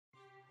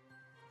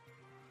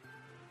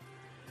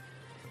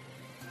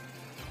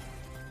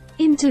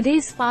In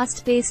today's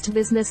fast-paced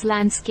business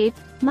landscape,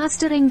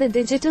 mastering the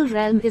digital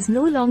realm is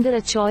no longer a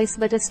choice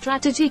but a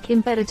strategic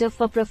imperative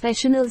for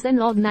professionals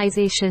and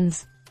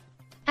organizations.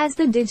 As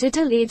the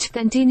digital age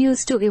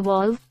continues to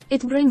evolve,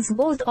 it brings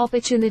both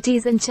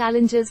opportunities and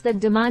challenges that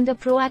demand a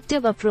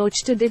proactive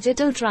approach to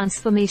digital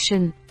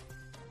transformation.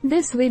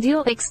 This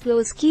video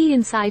explores key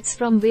insights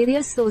from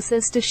various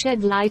sources to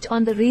shed light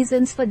on the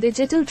reasons for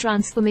digital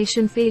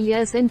transformation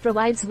failures and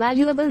provides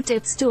valuable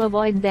tips to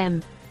avoid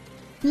them.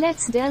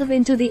 Let's delve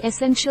into the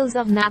essentials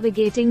of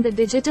navigating the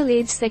digital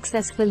age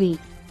successfully.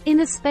 In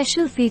a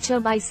special feature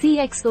by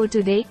CXO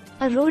Today,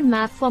 a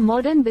roadmap for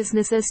modern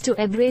businesses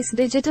to embrace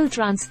digital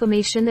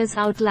transformation is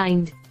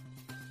outlined.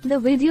 The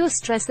video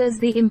stresses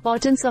the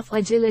importance of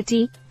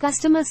agility,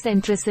 customer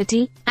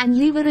centricity, and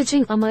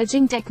leveraging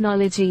emerging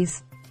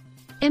technologies.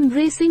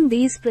 Embracing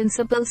these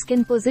principles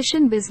can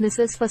position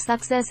businesses for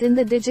success in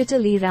the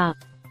digital era.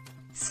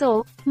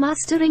 So,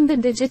 mastering the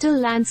digital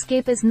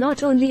landscape is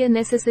not only a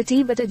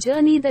necessity but a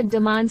journey that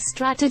demands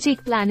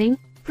strategic planning,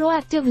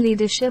 proactive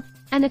leadership,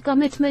 and a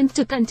commitment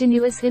to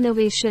continuous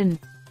innovation.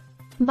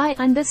 By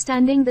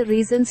understanding the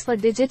reasons for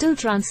digital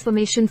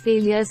transformation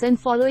failures and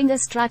following a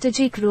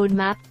strategic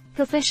roadmap,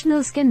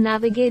 professionals can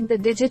navigate the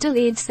digital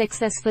age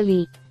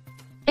successfully.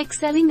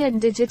 Excelling at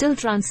digital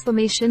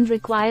transformation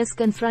requires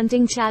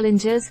confronting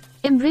challenges,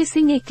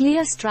 embracing a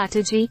clear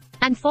strategy,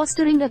 and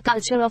fostering a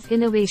culture of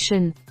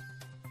innovation.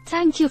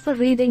 Thank you for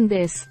reading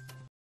this.